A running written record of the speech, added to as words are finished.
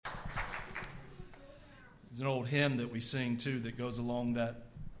There's an old hymn that we sing too that goes along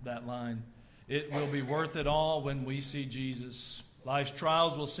that line. It will be worth it all when we see Jesus. Life's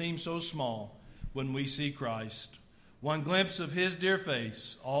trials will seem so small when we see Christ. One glimpse of his dear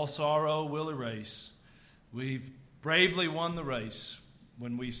face, all sorrow will erase. We've bravely won the race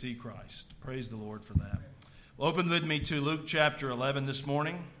when we see Christ. Praise the Lord for that. Well, open with me to Luke chapter 11 this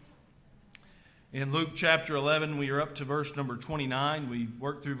morning. In Luke chapter 11, we are up to verse number 29. We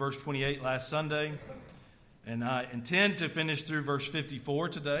worked through verse 28 last Sunday, and I intend to finish through verse 54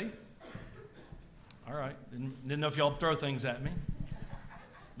 today. All right. Didn't know if y'all throw things at me,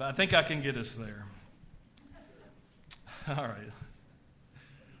 but I think I can get us there. All right.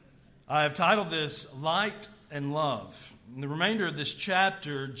 I have titled this Light and Love. In the remainder of this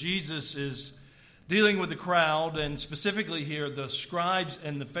chapter, Jesus is dealing with the crowd, and specifically here, the scribes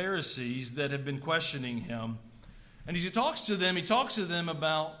and the Pharisees that have been questioning him. And as he talks to them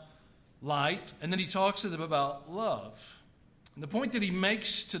about light, and then he talks to them about love. And the point that he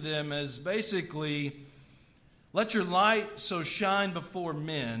makes to them is basically, let your light so shine before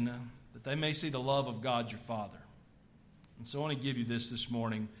men that they may see the love of God your Father. And so I want to give you this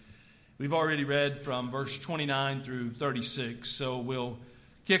morning. We've already read from verse 29 through 36, so we'll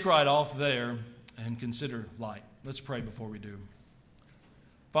kick right off there and consider light. Let's pray before we do.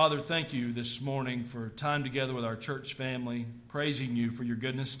 Father, thank you this morning for time together with our church family, praising you for your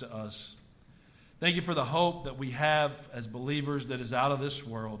goodness to us. Thank you for the hope that we have as believers that is out of this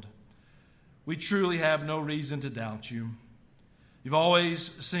world. We truly have no reason to doubt you. You've always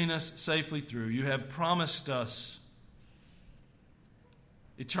seen us safely through. You have promised us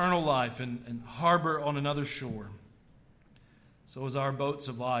eternal life and harbor on another shore. So as our boats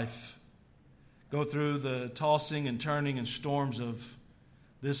of life go through the tossing and turning and storms of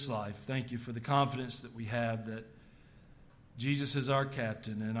this life, thank you for the confidence that we have that Jesus is our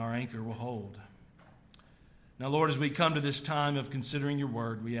captain and our anchor will hold. Now, Lord, as we come to this time of considering your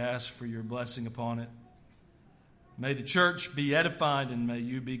word, we ask for your blessing upon it. May the church be edified and may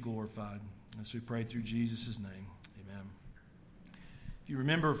you be glorified. As we pray through Jesus' name, amen. If you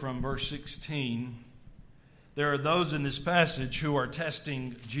remember from verse 16, there are those in this passage who are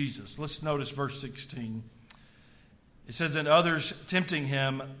testing Jesus. Let's notice verse 16. It says, and others tempting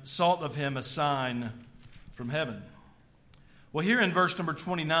him sought of him a sign from heaven. Well, here in verse number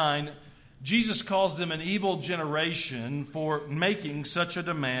 29, Jesus calls them an evil generation for making such a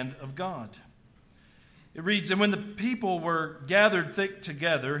demand of God. It reads, and when the people were gathered thick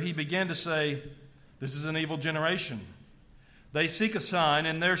together, he began to say, this is an evil generation. They seek a sign,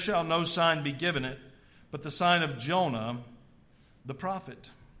 and there shall no sign be given it, but the sign of Jonah, the prophet.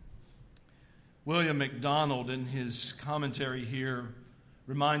 William MacDonald, in his commentary here,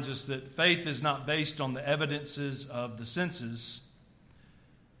 reminds us that faith is not based on the evidences of the senses,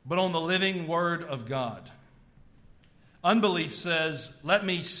 but on the living Word of God. Unbelief says, let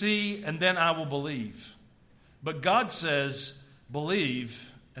me see, and then I will believe. But God says, believe,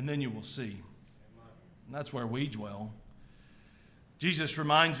 and then you will see. And that's where we dwell. Jesus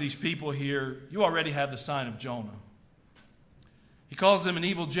reminds these people here, you already have the sign of Jonah. He calls them an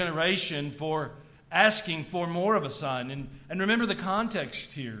evil generation for asking for more of a sign. And remember the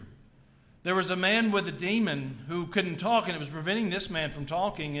context here. There was a man with a demon who couldn't talk, and it was preventing this man from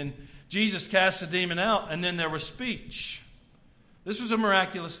talking. And Jesus cast the demon out, and then there was speech. This was a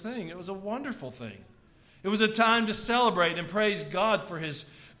miraculous thing. It was a wonderful thing. It was a time to celebrate and praise God for his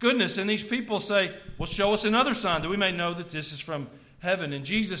goodness. And these people say, well, show us another sign that we may know that this is from heaven. And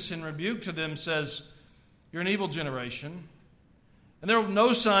Jesus, in rebuke to them, says, you're an evil generation, and there will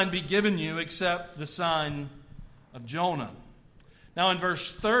no sign be given you except the sign of Jonah. Now in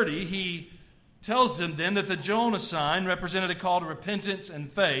verse 30, he tells them then that the Jonah sign represented a call to repentance and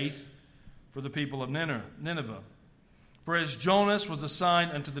faith for the people of Nineveh. For as Jonas was a sign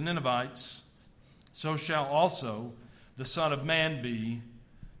unto the Ninevites, so shall also the Son of Man be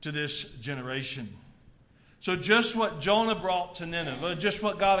to this generation. So just what Jonah brought to Nineveh, just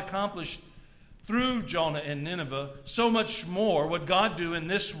what God accomplished through Jonah and Nineveh, so much more would God do in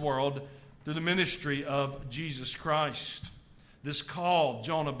this world through the ministry of Jesus Christ. This call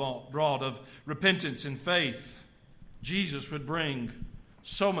Jonah brought of repentance and faith, Jesus would bring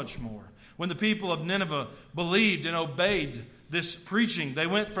so much more. When the people of Nineveh believed and obeyed this preaching, they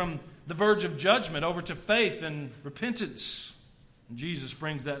went from the verge of judgment over to faith and repentance. And Jesus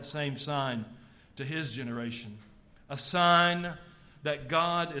brings that same sign to his generation. A sign that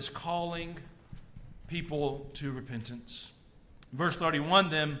God is calling people to repentance. In verse 31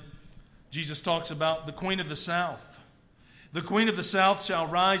 then, Jesus talks about the queen of the south. The queen of the south shall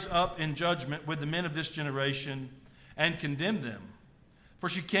rise up in judgment with the men of this generation and condemn them. For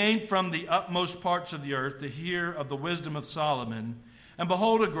she came from the utmost parts of the earth to hear of the wisdom of Solomon. And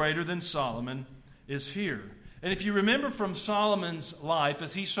behold, a greater than Solomon is here. And if you remember from Solomon's life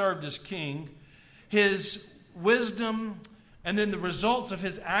as he served as king, his wisdom and then the results of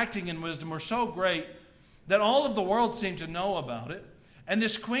his acting in wisdom were so great that all of the world seemed to know about it. And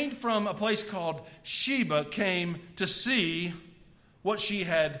this queen from a place called Sheba came to see what she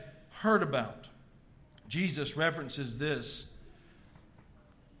had heard about. Jesus references this,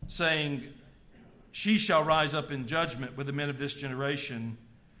 saying, she shall rise up in judgment with the men of this generation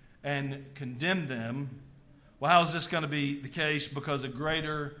and condemn them. Well, how is this going to be the case? Because a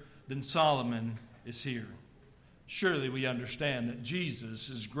greater than Solomon is here. Surely we understand that Jesus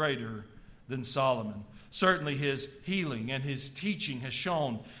is greater than Solomon. Certainly his healing and his teaching has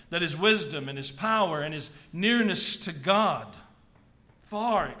shown that his wisdom and his power and his nearness to God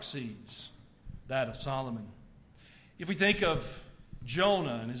far exceeds that of Solomon. If we think of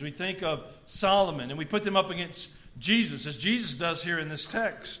Jonah and as we think of Solomon and we put them up against Jesus, as Jesus does here in this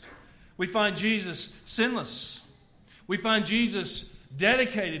text, we find Jesus sinless. We find Jesus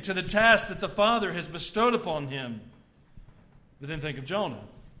dedicated to the task that the Father has bestowed upon him. But then think of Jonah.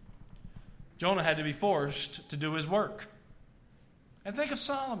 Jonah had to be forced to do his work. And think of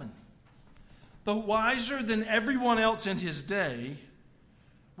Solomon. Though wiser than everyone else in his day,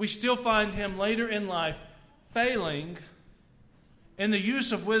 we still find him later in life failing in the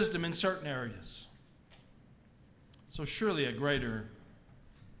use of wisdom in certain areas. So surely a greater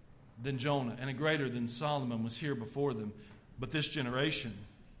than Jonah and a greater than Solomon was here before them. But this generation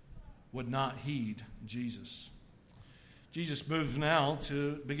would not heed Jesus. Jesus moves now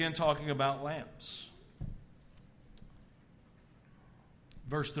to begin talking about lamps.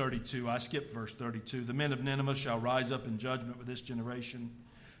 Verse 32, I skipped verse 32. The men of Nineveh shall rise up in judgment with this generation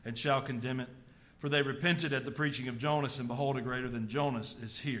and shall condemn it. For they repented at the preaching of Jonas, and behold, a greater than Jonas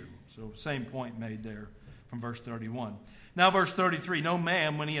is here. So same point made there from verse 31. Now verse 33, no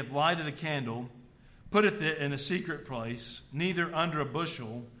man, when he hath lighted a candle, putteth it in a secret place, neither under a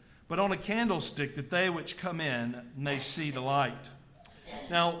bushel, but on a candlestick, that they which come in may see the light.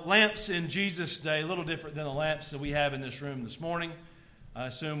 Now, lamps in Jesus' day, a little different than the lamps that we have in this room this morning. I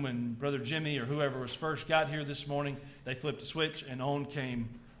assume when Brother Jimmy or whoever was first got here this morning, they flipped a switch and on came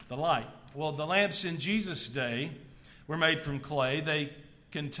the light. Well, the lamps in Jesus' day were made from clay. They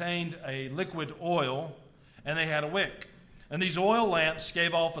contained a liquid oil, and they had a wick. And these oil lamps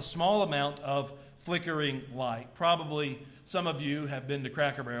gave off a small amount of flickering light. Probably some of you have been to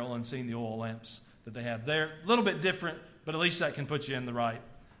Cracker Barrel and seen the oil lamps that they have there. A little bit different, but at least that can put you in the right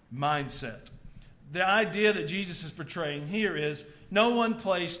mindset. The idea that Jesus is portraying here is no one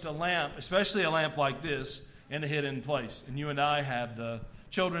placed a lamp, especially a lamp like this, in a hidden place. And you and I have the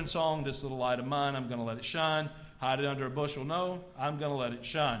children's song, This Little Light of Mine, I'm going to let it shine. Hide it under a bushel? No, I'm going to let it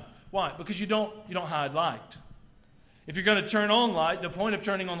shine. Why? Because you don't hide light. If you're going to turn on light, the point of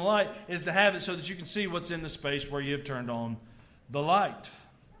turning on the light is to have it so that you can see what's in the space where you have turned on the light.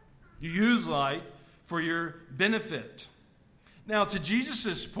 You use light for your benefit. Now, to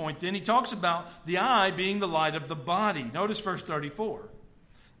Jesus' point then, he talks about the eye being the light of the body. Notice verse 34.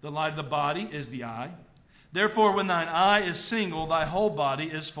 The light of the body is the eye. Therefore, when thine eye is single, thy whole body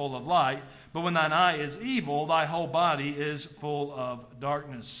is full of light. But when thine eye is evil, thy whole body is full of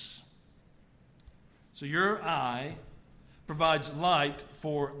darkness. So your eye provides light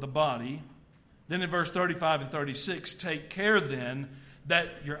for the body. Then in verse 35 and 36, take care then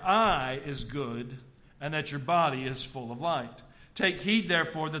that your eye is good and that your body is full of light. Take heed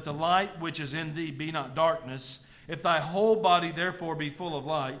therefore that the light which is in thee be not darkness. If thy whole body therefore be full of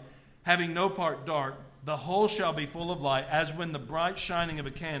light, having no part dark, the whole shall be full of light, as when the bright shining of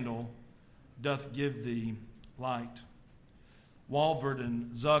a candle doth give thee light. Walvoord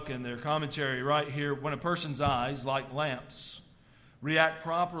and Zuck in their commentary right here, when a person's eyes, like lamps, react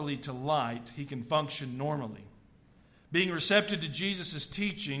properly to light, he can function normally. Being receptive to Jesus'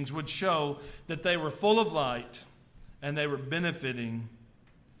 teachings would show that they were full of light and they were benefiting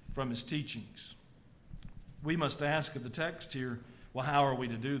from his teachings. We must ask of the text here, well, how are we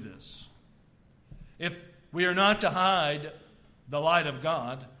to do this? If we are not to hide the light of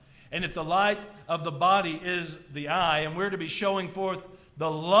God, and if the light of the body is the eye, and we're to be showing forth the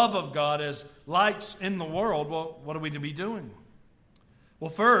love of God as lights in the world, well, what are we to be doing?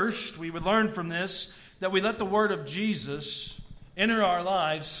 Well, first, we would learn from this that we let the word of Jesus enter our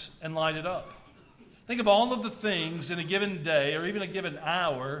lives and light it up. Think of all of the things in a given day or even a given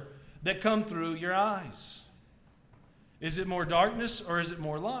hour that come through your eyes. Is it more darkness or is it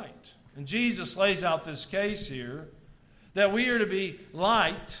more light? And Jesus lays out this case here that we are to be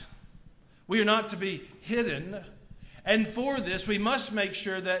light. We are not to be hidden. And for this, we must make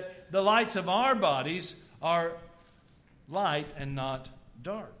sure that the lights of our bodies are light and not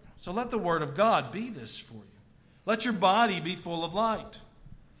dark. So let the Word of God be this for you. Let your body be full of light.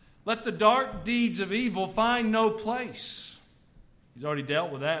 Let the dark deeds of evil find no place. He's already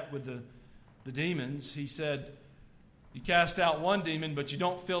dealt with that with the demons. He said, you cast out one demon, but you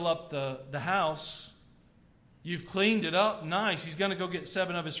don't fill up the house. You've cleaned it up nice. He's going to go get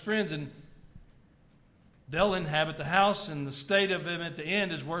 7 of his friends, and they'll inhabit the house, and the state of him at the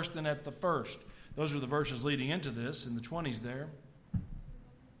end is worse than at the first. Those were the verses leading into this in the 20s there.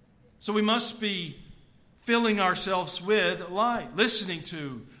 So we must be filling ourselves with light, listening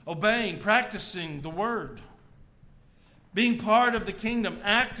to, obeying, practicing the Word, being part of the kingdom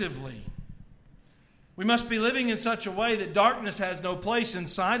actively. We must be living in such a way that darkness has no place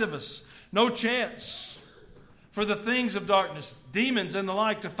inside of us, no chance for the things of darkness, demons and the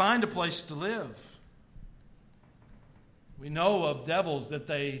like, to find a place to live. We know of devils that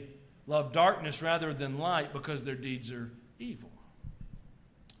they love darkness rather than light because their deeds are evil.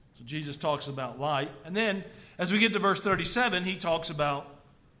 So Jesus talks about light. And then, as we get to verse 37, he talks about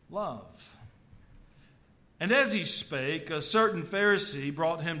love. And as he spake, a certain Pharisee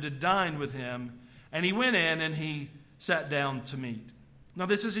brought him to dine with him, and he went in and he sat down to meat. Now,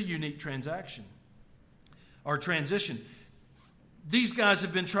 this is a unique transition. These guys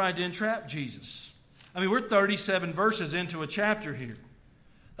have been trying to entrap Jesus. I mean, we're 37 verses into a chapter here.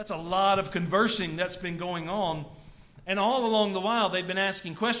 That's a lot of conversing that's been going on. And all along the while, they've been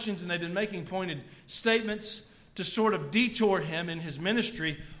asking questions and they've been making pointed statements to sort of detour him in his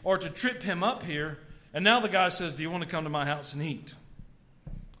ministry or to trip him up here. And now the guy says, do you want to come to my house and eat?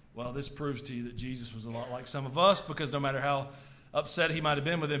 Well, this proves to you that Jesus was a lot like some of us, because no matter how upset he might have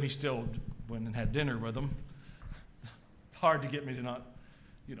been with him, he still went and had dinner with them. It's hard to get me to not,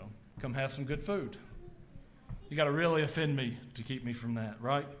 come have some good food. You got to really offend me to keep me from that,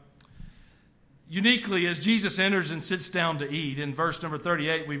 right? Uniquely, as Jesus enters and sits down to eat, in verse number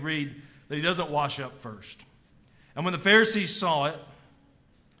 38, we read that he doesn't wash up first. And when the Pharisees saw it,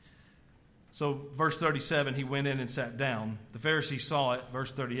 so verse 37, he went in and sat down. The Pharisee saw it,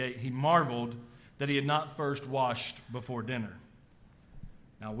 verse 38, he marveled that he had not first washed before dinner.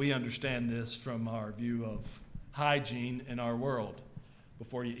 Now, we understand this from our view of hygiene in our world.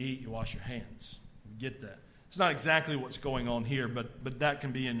 Before you eat, you wash your hands. We get that. It's not exactly what's going on here, but that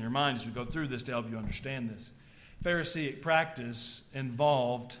can be in your mind as we go through this to help you understand this. Pharisaic practice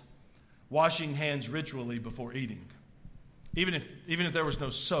involved washing hands ritually before eating. Even if there was no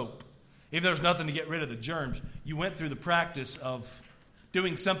soap, if there was nothing to get rid of the germs, you went through the practice of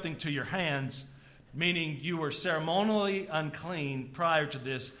doing something to your hands, meaning you were ceremonially unclean prior to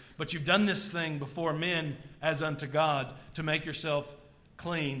this, but you've done this thing before men as unto God to make yourself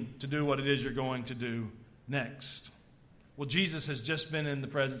clean to do what it is you're going to do next. Well, Jesus has just been in the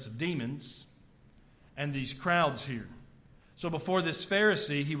presence of demons and these crowds here. So before this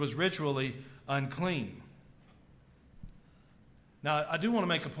Pharisee, he was ritually unclean. Now, I do want to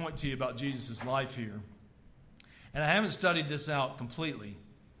make a point to you about Jesus' life here. And I haven't studied this out completely.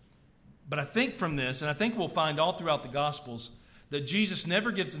 But I think from this, and I think we'll find all throughout the Gospels, that Jesus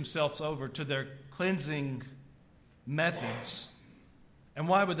never gives himself over to their cleansing methods. And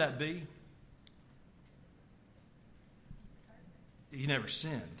why would that be? He never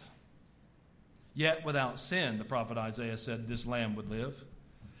sinned. Yet without sin, the prophet Isaiah said, this lamb would live.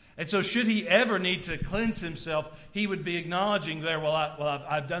 And so should he ever need to cleanse himself, he would be acknowledging there,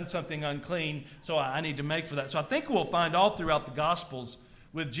 I've done something unclean, so I need to make for that. So I think we'll find all throughout the Gospels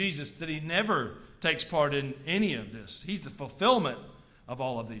with Jesus that he never takes part in any of this. He's the fulfillment of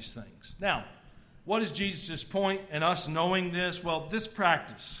all of these things. Now, what is Jesus' point in us knowing this? Well, this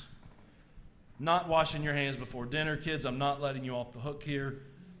practice, not washing your hands before dinner. Kids, I'm not letting you off the hook here.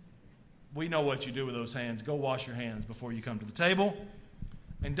 We know what you do with those hands. Go wash your hands before you come to the table.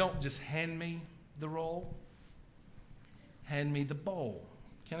 And don't just hand me the roll. Hand me the bowl.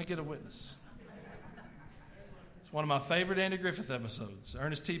 Can I get a witness? It's one of my favorite Andy Griffith episodes.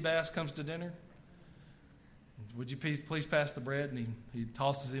 Ernest T. Bass comes to dinner. Would you please pass the bread? And he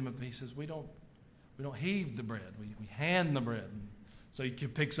tosses him up. He says, we don't heave the bread. We hand the bread. And so he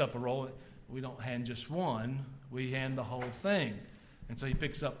picks up a roll. We don't hand just one. We hand the whole thing. And so he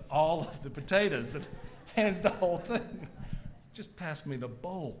picks up all of the potatoes and hands the whole thing. Just pass me the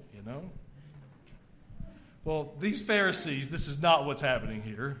bowl, Well, these Pharisees, this is not what's happening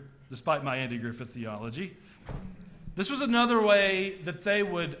here, despite my Andy Griffith theology. This was another way that they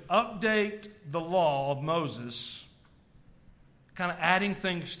would update the law of Moses, kind of adding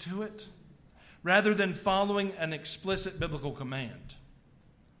things to it, rather than following an explicit biblical command.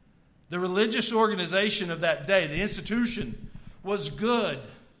 The religious organization of that day, the institution, was good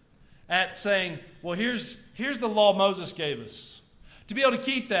at saying, well, here's the law Moses gave us. To be able to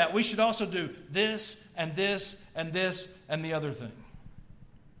keep that, we should also do this and this and this and the other thing.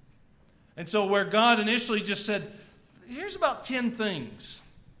 And so where God initially just said, here's about 10 things.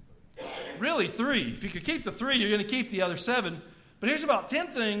 Really 3. If you could keep the 3, you're going to keep the other 7. But here's about 10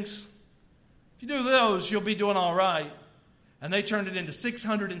 things. If you do those, you'll be doing all right. And they turned it into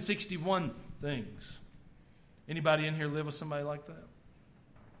 661 things. Anybody in here live with somebody like that?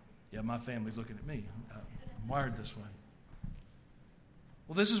 Yeah, my family's looking at me. I'm wired this way.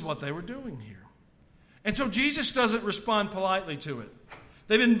 Well, this is what they were doing here. And so Jesus doesn't respond politely to it.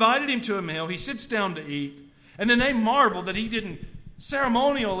 They've invited him to a meal. He sits down to eat. And then they marvel that he didn't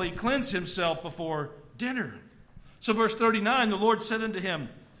ceremonially cleanse himself before dinner. So verse 39, the Lord said unto him,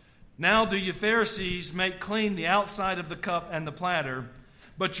 now do you Pharisees make clean the outside of the cup and the platter,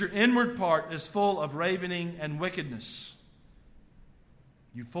 but your inward part is full of ravening and wickedness.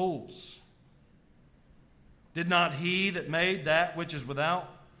 You fools. Did not he that made that which is without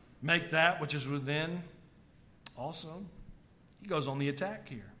make that which is within also? He goes on the attack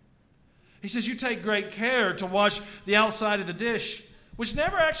here. He says, you take great care to wash the outside of the dish, which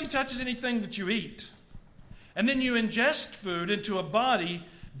never actually touches anything that you eat. And then you ingest food into a body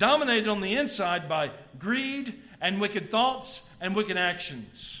dominated on the inside by greed and wicked thoughts and wicked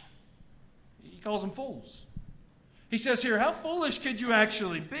actions. He calls them fools. He says here, how foolish could you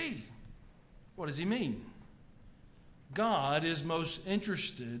actually be? What does he mean? God is most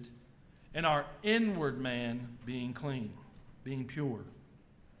interested in our inward man being clean, being pure.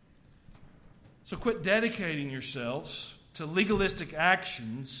 So quit dedicating yourselves to legalistic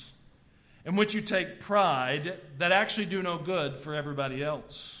actions in which you take pride that actually do no good for everybody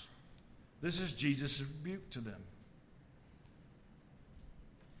else. This is Jesus' rebuke to them.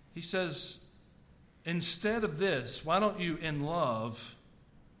 He says, instead of this, why don't you in love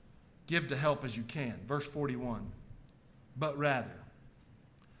give to help as you can? Verse 41, but rather.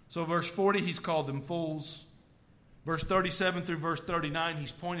 So verse 40, he's called them fools. Verse 37 through verse 39,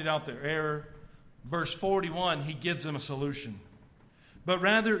 he's pointed out their error. Verse 41, he gives them a solution. But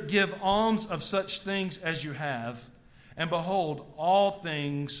rather give alms of such things as you have, and behold, all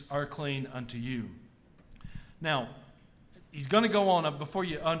things are clean unto you. Now, he's going to go on up before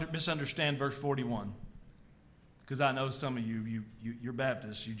you misunderstand verse 41. Because I know some of you're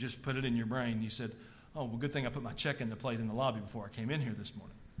Baptists. You just put it in your brain. You said, oh, well, good thing I put my check in the plate in the lobby before I came in here this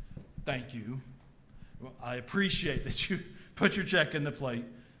morning. Thank you. Well, I appreciate that you put your check in the plate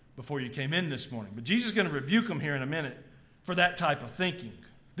before you came in this morning. But Jesus is going to rebuke them here in a minute for that type of thinking.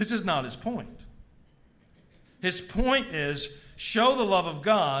 This is not his point. His point is show the love of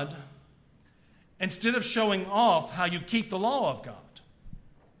God instead of showing off how you keep the law of God.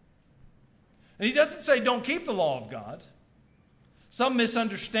 And he doesn't say don't keep the law of God. Some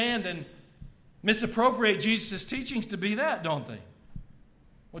misunderstand and misappropriate Jesus' teachings to be that, don't they?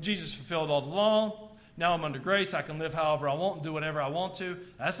 Well, Jesus fulfilled all the law. Now I'm under grace. I can live however I want and do whatever I want to.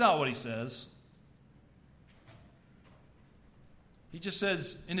 That's not what he says. He just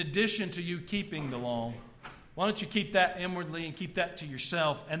says, in addition to you keeping the law, why don't you keep that inwardly and keep that to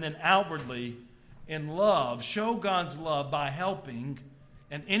yourself, and then outwardly, in love, show God's love by helping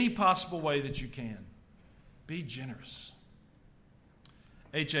in any possible way that you can. Be generous.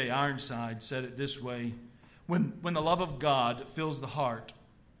 H.A. Ironside said it this way, when the love of God fills the heart,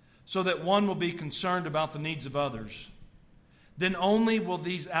 so that one will be concerned about the needs of others, then only will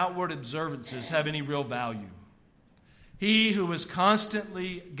these outward observances have any real value. He who is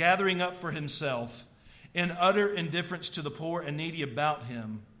constantly gathering up for himself in utter indifference to the poor and needy about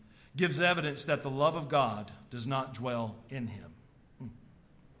him gives evidence that the love of God does not dwell in him.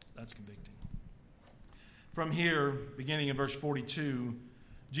 That's convicting. From here, beginning in verse 42,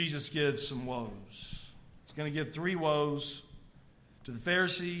 Jesus gives some woes. He's going to give 3 woes to the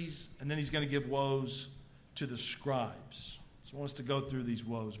Pharisees, and then he's going to give woes to the scribes. So I want us to go through these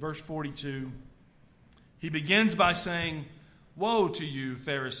woes. Verse 42, he begins by saying, woe to you,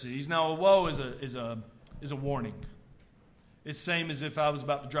 Pharisees. Now, a woe is a warning. It's the same as if I was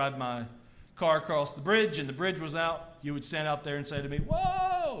about to drive my car across the bridge and the bridge was out. You would stand out there and say to me,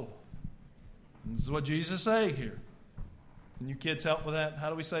 whoa! And this is what Jesus is saying here. Can you kids help with that?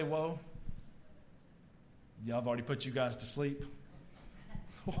 How do we say whoa? Yeah, I've already put you guys to sleep.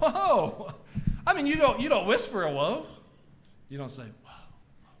 Whoa! I mean, you don't whisper a whoa. You don't say, whoa,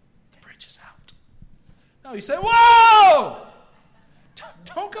 the bridge is out. No, you say, whoa!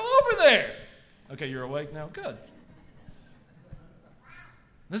 Don't go over there. Okay, you're awake now? Good.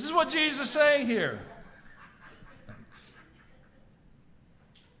 This is what Jesus is saying here. Thanks.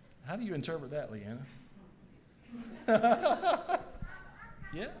 How do you interpret that, Leanna?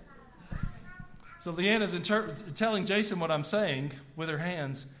 Yeah. So Leanna's telling Jason what I'm saying with her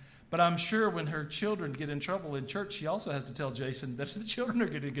hands, but I'm sure when her children get in trouble in church, she also has to tell Jason that the children are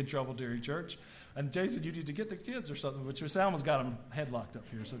getting in trouble during church. And Jason, you need to get the kids or something, which Miss Alma's got them headlocked up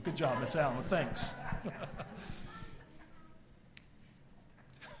here. So good job, Miss Alma. Thanks.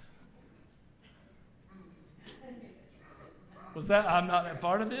 Was that, I'm not a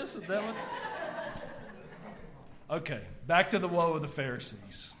part of this? Is that what? Okay, back to the woe of the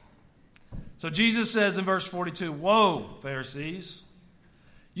Pharisees. So Jesus says in verse 42, "Woe, Pharisees,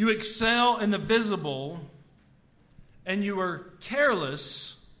 you excel in the visible, and you are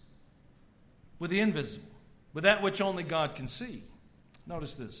careless with the invisible, with that which only God can see."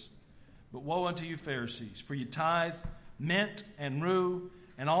 Notice this. "But woe unto you, Pharisees, for you tithe mint and rue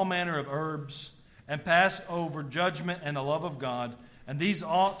and all manner of herbs, and pass over judgment and the love of God, and these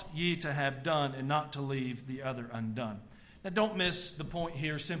ought ye to have done, and not to leave the other undone." Now don't miss the point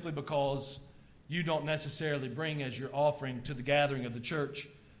here simply because you don't necessarily bring as your offering to the gathering of the church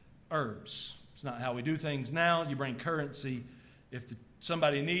herbs. It's not how we do things now. You bring currency. If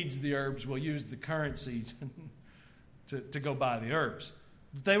somebody needs the herbs, we'll use the currency to go buy the herbs.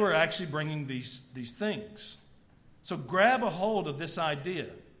 They were actually bringing these things. So grab a hold of this idea.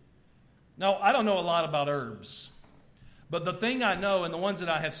 Now, I don't know a lot about herbs, but the thing I know, and the ones that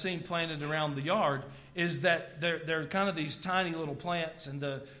I have seen planted around the yard, is that they're kind of these tiny little plants, and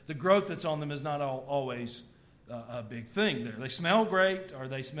the growth that's on them is not always a big thing there. They smell great, or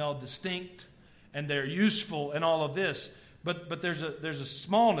they smell distinct, and they're useful and all of this, but there's a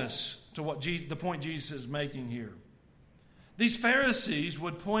smallness to what the point Jesus is making here. These Pharisees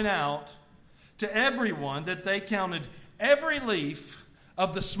would point out to everyone that they counted every leaf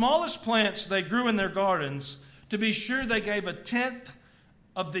of the smallest plants they grew in their gardens to be sure they gave a tenth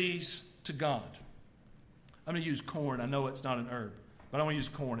of these to God. I'm going to use corn. I know it's not an herb, but I want to use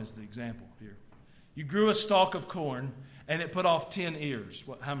corn as the example here. You grew a stalk of corn, and it put off 10 ears.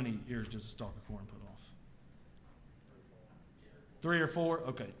 How many ears does a stalk of corn put off? 3 or 4?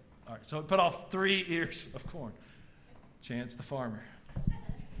 Okay. All right. So it put off 3 ears of corn. Chance the farmer.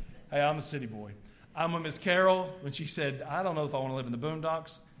 Hey, I'm a city boy. I'm with Miss Carol when she said, "I don't know if I want to live in the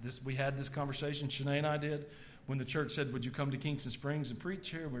boondocks." We had this conversation, Shanae and I did, when the church said, "Would you come to Kingston Springs and preach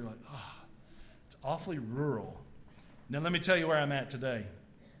here?" We were like, it's awfully rural. Now let me tell you where I'm at today.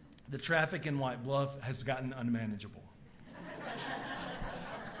 The traffic in White Bluff has gotten unmanageable.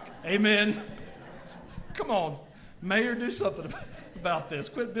 Amen. Come on, Mayor, do something about this.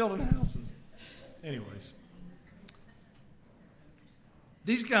 Quit building houses. Anyways.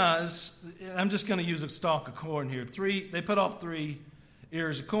 These guys, I'm just going to use a stalk of corn here. They put off 3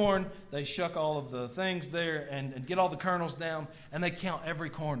 ears of corn. They shuck all of the things there and get all the kernels down, and they count every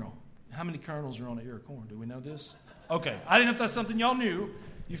kernel. How many kernels are on an ear of corn? Do we know this? Okay. I didn't know if that's something y'all knew,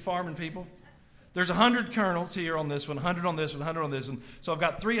 you farming people. There's 100 kernels here on this one, 100 on this one, 100 on this one. So I've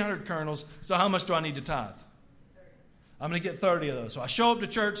got 300 kernels. So how much do I need to tithe? I'm going to get 30 of those. So I show up to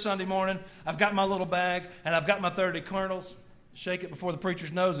church Sunday morning. I've got my little bag, and I've got my 30 kernels. Shake it before the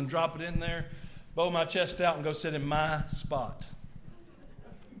preacher's nose and drop it in there. Bow my chest out and go sit in my spot.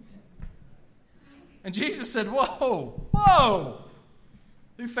 And Jesus said, whoa,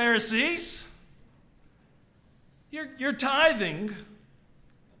 you Pharisees, you're tithing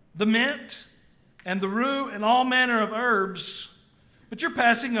the mint and the rue and all manner of herbs, but you're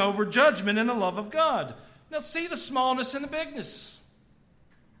passing over judgment and the love of God. Now see the smallness and the bigness.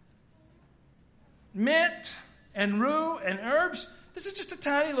 Mint and rue and herbs, this is just a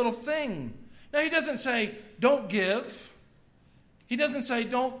tiny little thing. Now he doesn't say don't give. He doesn't say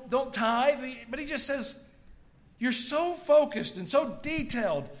don't tithe, but he just says you're so focused and so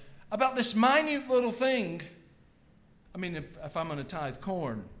detailed about this minute little thing. I mean, if I'm going to tithe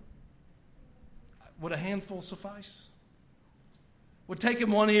corn, would a handful suffice? Would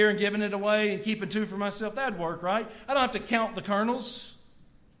taking 1 ear and giving it away and keeping 2 for myself, that'd work, right? I don't have to count the kernels.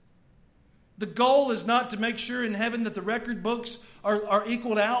 The goal is not to make sure in heaven that the record books are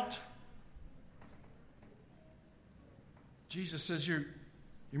equaled out. Jesus says you're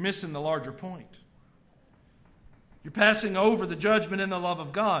missing the larger point. You're passing over the judgment and the love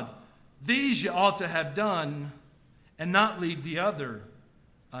of God. These you ought to have done and not leave the other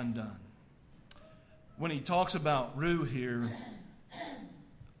undone. When he talks about rue here,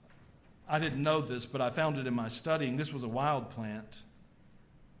 I didn't know this, but I found it in my studying. This was a wild plant.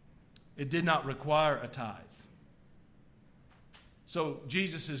 It did not require a tithe. So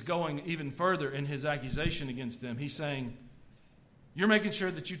Jesus is going even further in his accusation against them. He's saying, You're making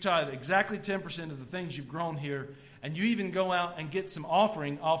sure that you tithe exactly 10% of the things you've grown here, and you even go out and get some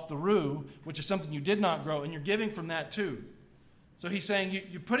offering off the rue, which is something you did not grow, and you're giving from that too. So he's saying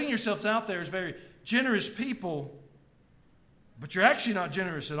you're putting yourselves out there as very generous people, but you're actually not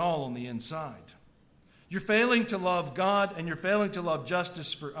generous at all on the inside. You're failing to love God, and you're failing to love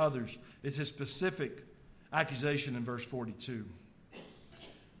justice for others. It's his specific accusation in verse 42.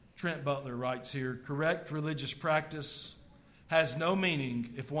 Trent Butler writes here, correct religious practice has no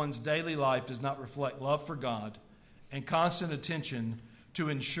meaning if one's daily life does not reflect love for God and constant attention to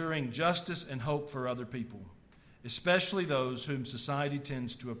ensuring justice and hope for other people, especially those whom society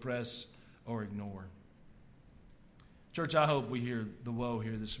tends to oppress or ignore. Church, I hope we hear the woe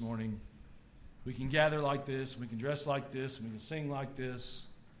here this morning. We can gather like this, we can dress like this, we can sing like this,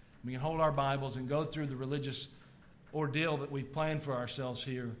 we can hold our Bibles and go through the religious ordeal that we've planned for ourselves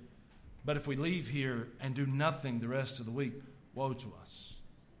here. But if we leave here and do nothing the rest of the week, woe to us.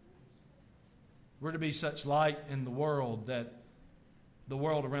 We're to be such light in the world that the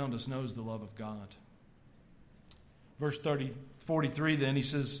world around us knows the love of God. Verse 43 then, he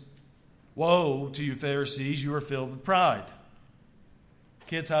says, woe to you Pharisees, you are filled with pride.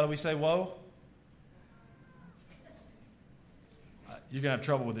 Kids, how do we say woe? You're going to have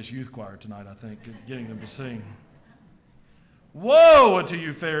trouble with this youth choir tonight, I think, getting them to sing. Woe unto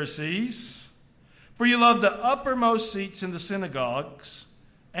you Pharisees, for you love the uppermost seats in the synagogues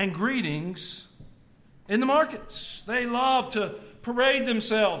and greetings in the markets. They love to parade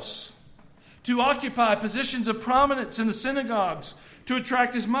themselves, to occupy positions of prominence in the synagogues, to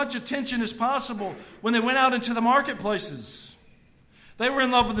attract as much attention as possible when they went out into the marketplaces. They were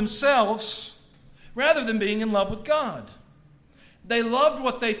in love with themselves rather than being in love with God. They loved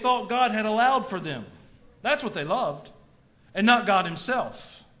what they thought God had allowed for them. That's what they loved, and not God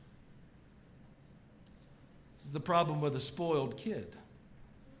himself. This is the problem with a spoiled kid.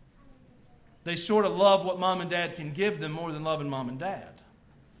 They sort of love what mom and dad can give them more than loving mom and dad.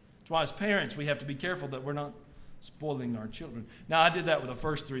 That's why as parents we have to be careful that we're not spoiling our children. Now I did that with the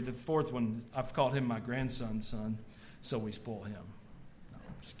first three. The fourth one, I've called him my grandson's son, so we spoil him. No,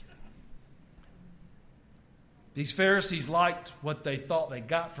 I'm just kidding. These Pharisees liked what they thought they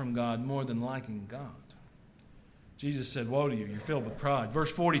got from God more than liking God. Jesus said, woe to you, you're filled with pride.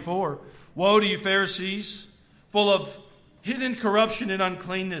 Verse 44, woe to you Pharisees, full of hidden corruption and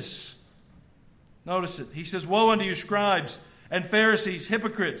uncleanness. Notice it. He says, woe unto you scribes and Pharisees,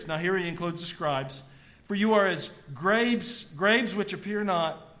 hypocrites. Now here he includes the scribes. For you are as graves which appear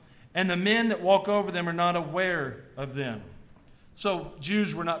not, and the men that walk over them are not aware of them. So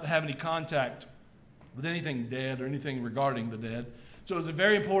Jews were not to have any contact with anything dead or anything regarding the dead. So it was a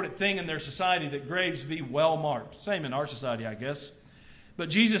very important thing in their society that graves be well marked. Same in our society, I guess. But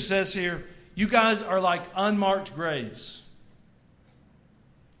Jesus says here, you guys are like unmarked graves.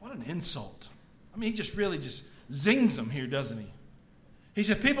 What an insult. I mean, he just really zings them here, doesn't he? He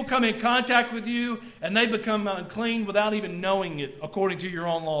said, people come in contact with you and they become unclean without even knowing it according to your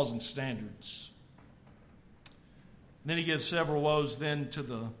own laws and standards. Then he gives several woes then to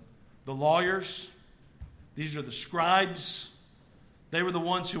the lawyers. These are the scribes. They were the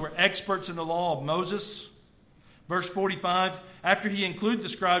ones who were experts in the law of Moses. Verse 45, after he included the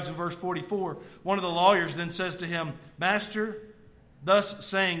scribes in verse 44, one of the lawyers then says to him, Master, thus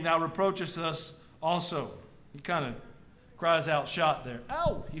saying, thou reproachest us also. He kind of cries out, shot there.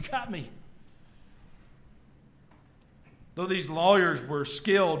 Ow, you got me. Though these lawyers were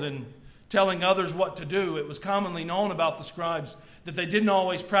skilled in telling others what to do, it was commonly known about the scribes that they didn't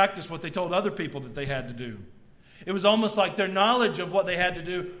always practice what they told other people that they had to do. It was almost like their knowledge of what they had to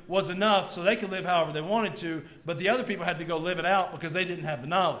do was enough so they could live however they wanted to, but the other people had to go live it out because they didn't have the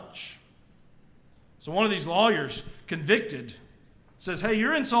knowledge. So one of these lawyers, convicted, says, hey,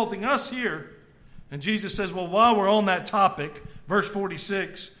 you're insulting us here. And Jesus says, well, while we're on that topic, verse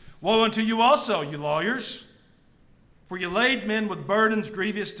 46, woe unto you also, you lawyers, for you laid men with burdens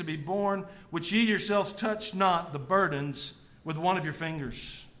grievous to be borne, which ye yourselves touched not the burdens with one of your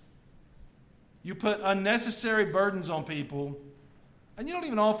fingers. You put unnecessary burdens on people, and you don't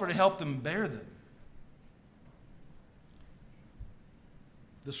even offer to help them bear them.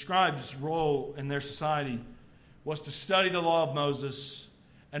 The scribes' role in their society was to study the law of Moses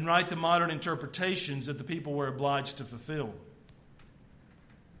and write the modern interpretations that the people were obliged to fulfill.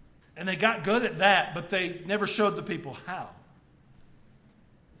 And they got good at that, but they never showed the people how.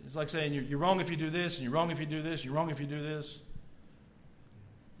 It's like saying, you're wrong if you do this, and you're wrong if you do this, you're wrong if you do this.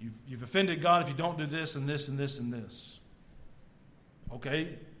 You've offended God if you don't do this and this and this and this. Okay,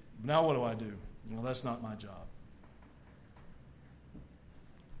 now what do I do? Well, that's not my job.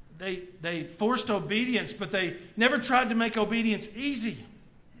 they forced obedience, but they never tried to make obedience easy.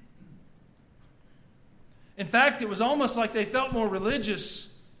 In fact, it was almost like they felt more religious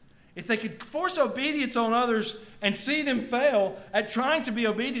if they could force obedience on others and see them fail at trying to be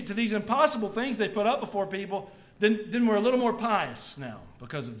obedient to these impossible things they put up before people. Then we're a little more pious now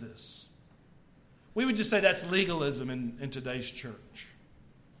because of this. We would just say that's legalism in today's church.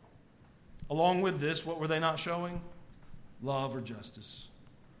 Along with this, what were they not showing? Love or justice.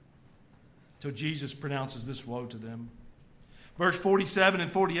 So Jesus pronounces this woe to them. Verse 47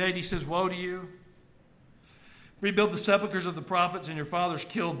 and 48, he says, "Woe to you! Rebuild the sepulchres of the prophets, and your fathers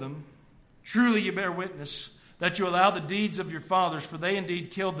killed them. Truly you bear witness that you allow the deeds of your fathers, for they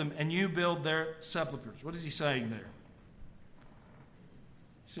indeed killed them, and you build their sepulchres." What is he saying there?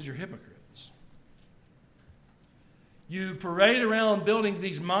 He says, you're hypocrites. You parade around building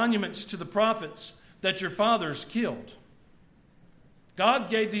these monuments to the prophets that your fathers killed. God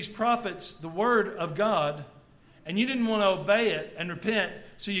gave these prophets the word of God, and you didn't want to obey it and repent,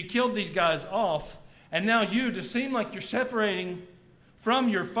 so you killed these guys off. And now you, to seem like you're separating from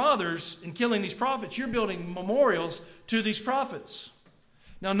your fathers in killing these prophets, you're building memorials to these prophets.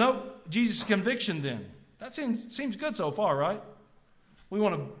 Now note Jesus' conviction then. That seems good so far, right? We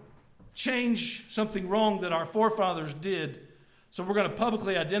want to change something wrong that our forefathers did, so we're going to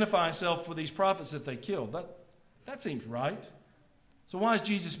publicly identify ourselves with these prophets that they killed. That seems right. So why is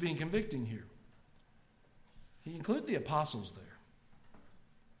Jesus being convicting here? He included the apostles there.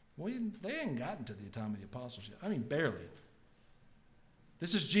 Well, they hadn't gotten to the time of the apostles yet. I mean, barely.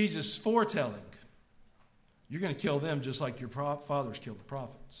 This is Jesus' foretelling. You're going to kill them just like your fathers killed the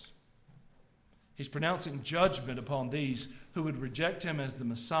prophets. He's pronouncing judgment upon these who would reject him as the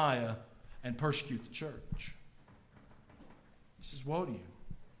Messiah and persecute the church. He says, woe to you.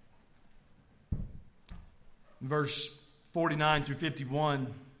 In verse 49 through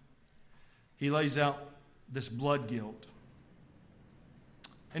 51, he lays out this blood guilt.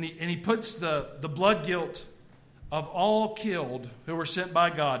 And he puts the blood guilt of all killed who were sent by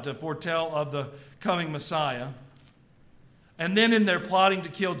God to foretell of the coming Messiah. And then in their plotting to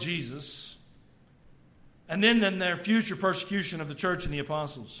kill Jesus. And then in their future persecution of the church and the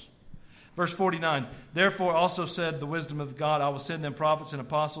apostles. Verse 49, "Therefore also said the wisdom of God, I will send them prophets and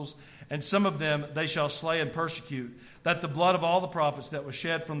apostles, and some of them they shall slay and persecute, that the blood of all the prophets that was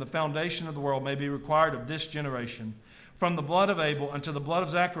shed from the foundation of the world may be required of this generation. From the blood of Abel unto the blood of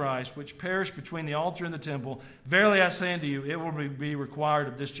Zacharias, which perished between the altar and the temple, verily I say unto you, it will be required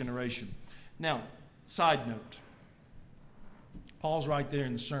of this generation." Now, side note. Paul's right there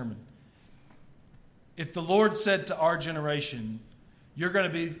in the sermon. If the Lord said to our generation, you're going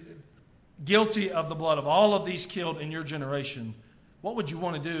to be guilty of the blood of all of these killed in your generation, what would you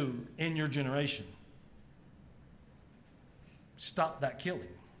want to do in your generation? Stop that killing.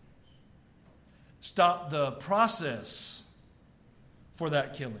 Stop the process for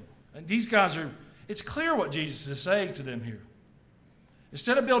that killing. And these guys it's clear what Jesus is saying to them here.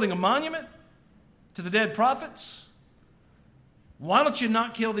 Instead of building a monument to the dead prophets, why don't you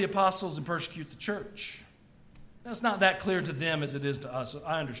not kill the apostles and persecute the church? Now, it's not that clear to them as it is to us.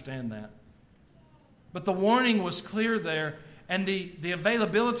 I understand that. But the warning was clear there, and the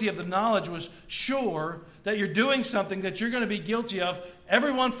availability of the knowledge was sure that you're doing something that you're going to be guilty of.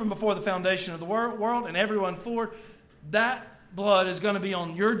 Everyone from before the foundation of the world and everyone forward, that blood is going to be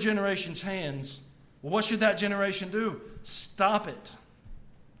on your generation's hands. Well, what should that generation do? Stop it.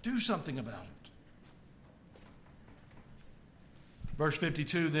 Do something about it. Verse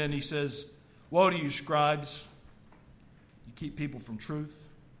 52, then he says, "Woe to you, scribes! You keep people from truth.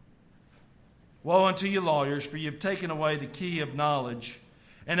 Woe unto you, lawyers, for you have taken away the key of knowledge,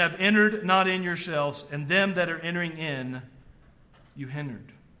 and have entered not in yourselves, and them that are entering in you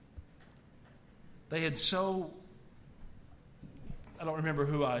hindered." They had so... I don't remember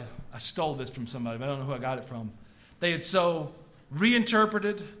who I stole this from somebody, but I don't know who I got it from. They had so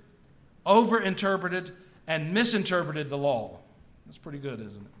reinterpreted, overinterpreted, and misinterpreted the law. That's pretty good,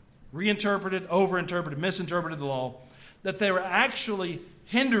 isn't it? Reinterpreted, overinterpreted, misinterpreted the law, that they were actually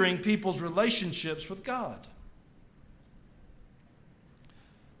hindering people's relationships with God.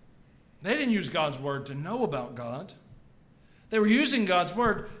 They didn't use God's word to know about God. They were using God's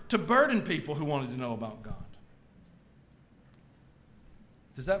word to burden people who wanted to know about God.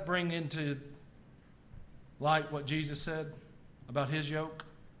 Does that bring into light what Jesus said about his yoke?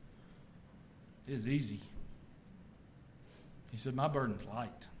 It is easy. He said, my burden's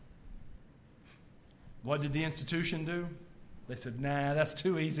light. What did the institution do? They said, nah, that's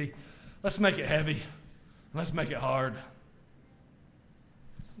too easy. Let's make it heavy. Let's make it hard.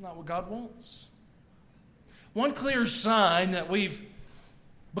 That's not what God wants. One clear sign that we've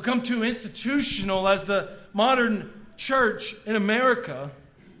become too institutional as the modern church in America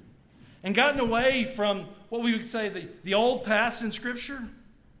and gotten away from what we would say the old paths in Scripture.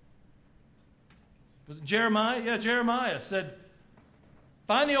 Was it Jeremiah? Yeah, Jeremiah said,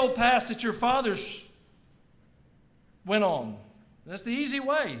 find the old paths that your fathers went on. That's the easy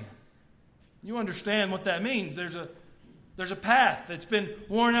way. You understand what that means. There's a path that's been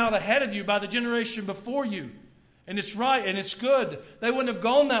worn out ahead of you by the generation before you. And it's right and it's good. They wouldn't have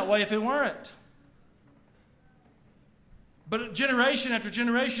gone that way if it weren't. But generation after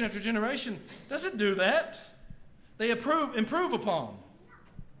generation after generation doesn't do that. They improve upon.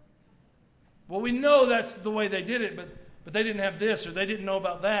 Well, we know that's the way they did it, but they didn't have this or they didn't know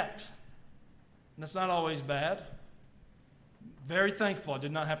about that. And that's not always bad. Very thankful I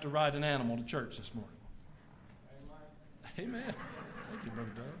did not have to ride an animal to church this morning. Amen. Thank you,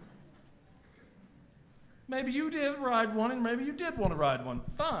 Brother Doug. Maybe you did ride one and maybe you did want to ride one.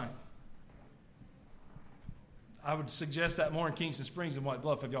 Fine. I would suggest that more in Kingston Springs than White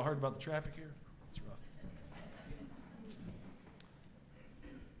Bluff. Have y'all heard about the traffic here? It's rough.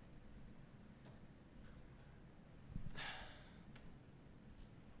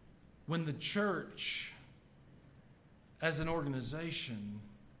 When the church, as an organization,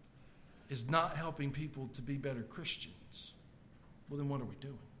 is not helping people to be better Christians, well, then what are we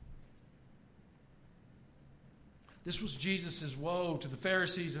doing? This was Jesus' woe to the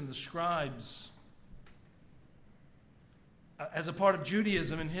Pharisees and the scribes as a part of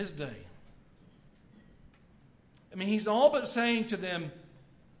Judaism in his day. I mean, he's all but saying to them,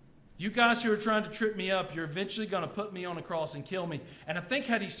 you guys who are trying to trip me up, you're eventually going to put me on a cross and kill me. And I think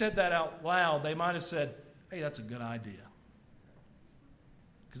had he said that out loud, they might have said, hey, that's a good idea.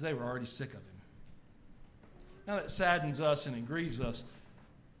 Because they were already sick of him. Now that saddens us and it grieves us.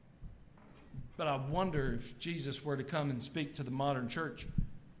 But I wonder if Jesus were to come and speak to the modern church,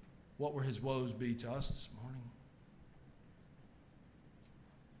 what would his woes be to us this morning?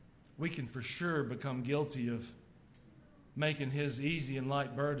 We can for sure become guilty of making his easy and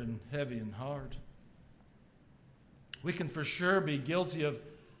light burden heavy and hard. We can for sure be guilty of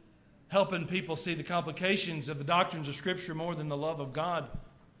helping people see the complications of the doctrines of Scripture more than the love of God.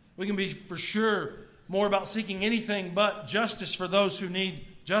 We can be for sure more about seeking anything but justice for those who need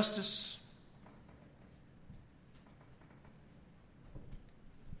justice.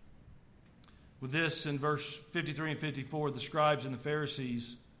 With this, in verse 53 and 54, the scribes and the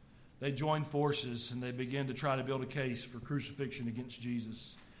Pharisees, they joined forces and they began to try to build a case for crucifixion against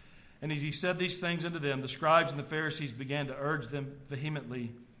Jesus. And as he said these things unto them, the scribes and the Pharisees began to urge them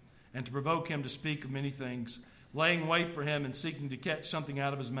vehemently and to provoke him to speak of many things, laying wait for him and seeking to catch something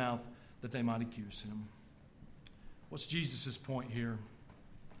out of his mouth that they might accuse him. What's Jesus' point here?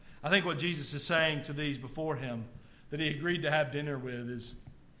 I think what Jesus is saying to these before him that he agreed to have dinner with is,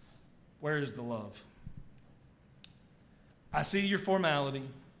 where is the love? I see your formality.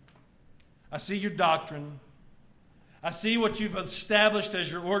 I see your doctrine. I see what you've established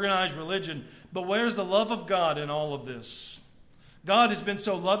as your organized religion. But where's the love of God in all of this? God has been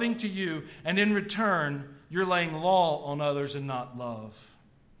so loving to you, and in return, you're laying law on others and not love.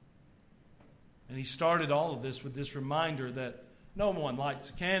 And he started all of this with this reminder that no one lights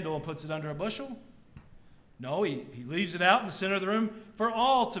a candle and puts it under a bushel. No, he leaves it out in the center of the room for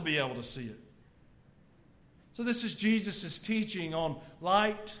all to be able to see it. So this is Jesus' teaching on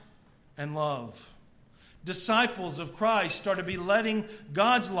light and love. Disciples of Christ are to be letting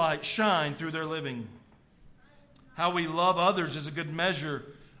God's light shine through their living. How we love others is a good measure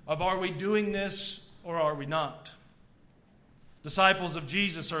of are we doing this or are we not. Disciples of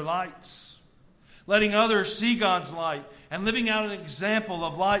Jesus are lights, letting others see God's light and living out an example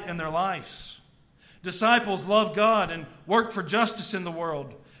of light in their lives. Disciples love God and work for justice in the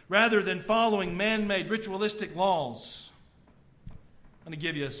world rather than following man-made ritualistic laws. I'm going to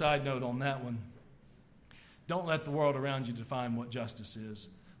give you a side note on that one. Don't let the world around you define what justice is.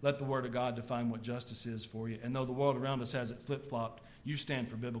 Let the Word of God define what justice is for you. And though the world around us has it flip-flopped, you stand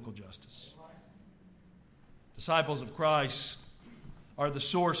for biblical justice. Disciples of Christ are the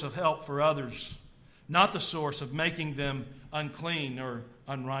source of help for others, not the source of making them unclean or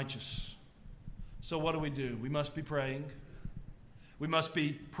unrighteous. So what do? We must be praying. We must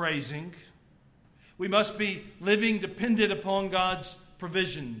be praising. We must be living dependent upon God's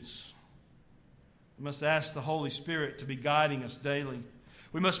provisions. We must ask the Holy Spirit to be guiding us daily.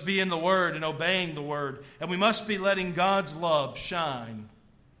 We must be in the Word and obeying the Word. And we must be letting God's love shine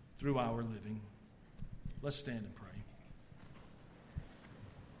through our living. Let's stand and pray.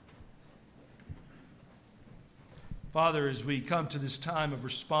 Father, as we come to this time of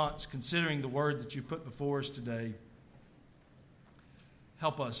response, considering the Word that you put before us today,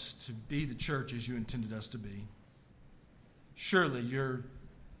 help us to be the church as you intended us to be. Surely your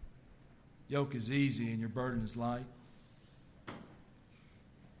yoke is easy and your burden is light.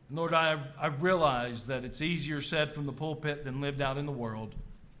 Lord, I realize that it's easier said from the pulpit than lived out in the world.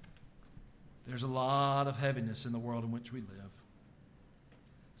 There's a lot of heaviness in the world in which we live.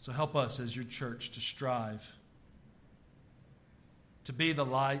 So help us as your church to strive to be the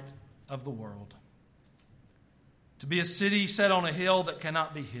light of the world, to be a city set on a hill that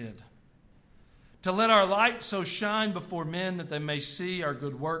cannot be hid, to let our light so shine before men that they may see our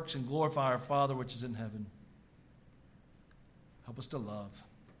good works and glorify our Father which is in heaven. Help us to love.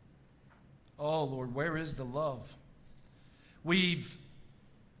 Oh, Lord, where is the love? We've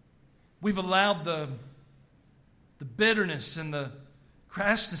allowed the bitterness and the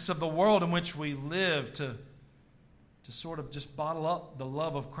crassness of the world in which we live to sort of just bottle up the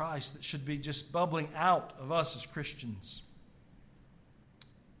love of Christ that should be just bubbling out of us as Christians.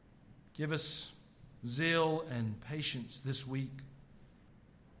 Give us zeal and patience this week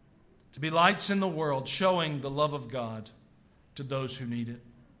to be lights in the world, showing the love of God to those who need it.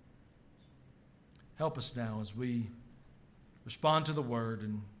 Help us now as we respond to the word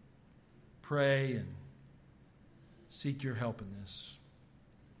and pray and seek your help in this.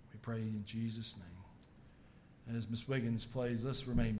 We pray in Jesus' name. As Miss Wiggins plays, let's remain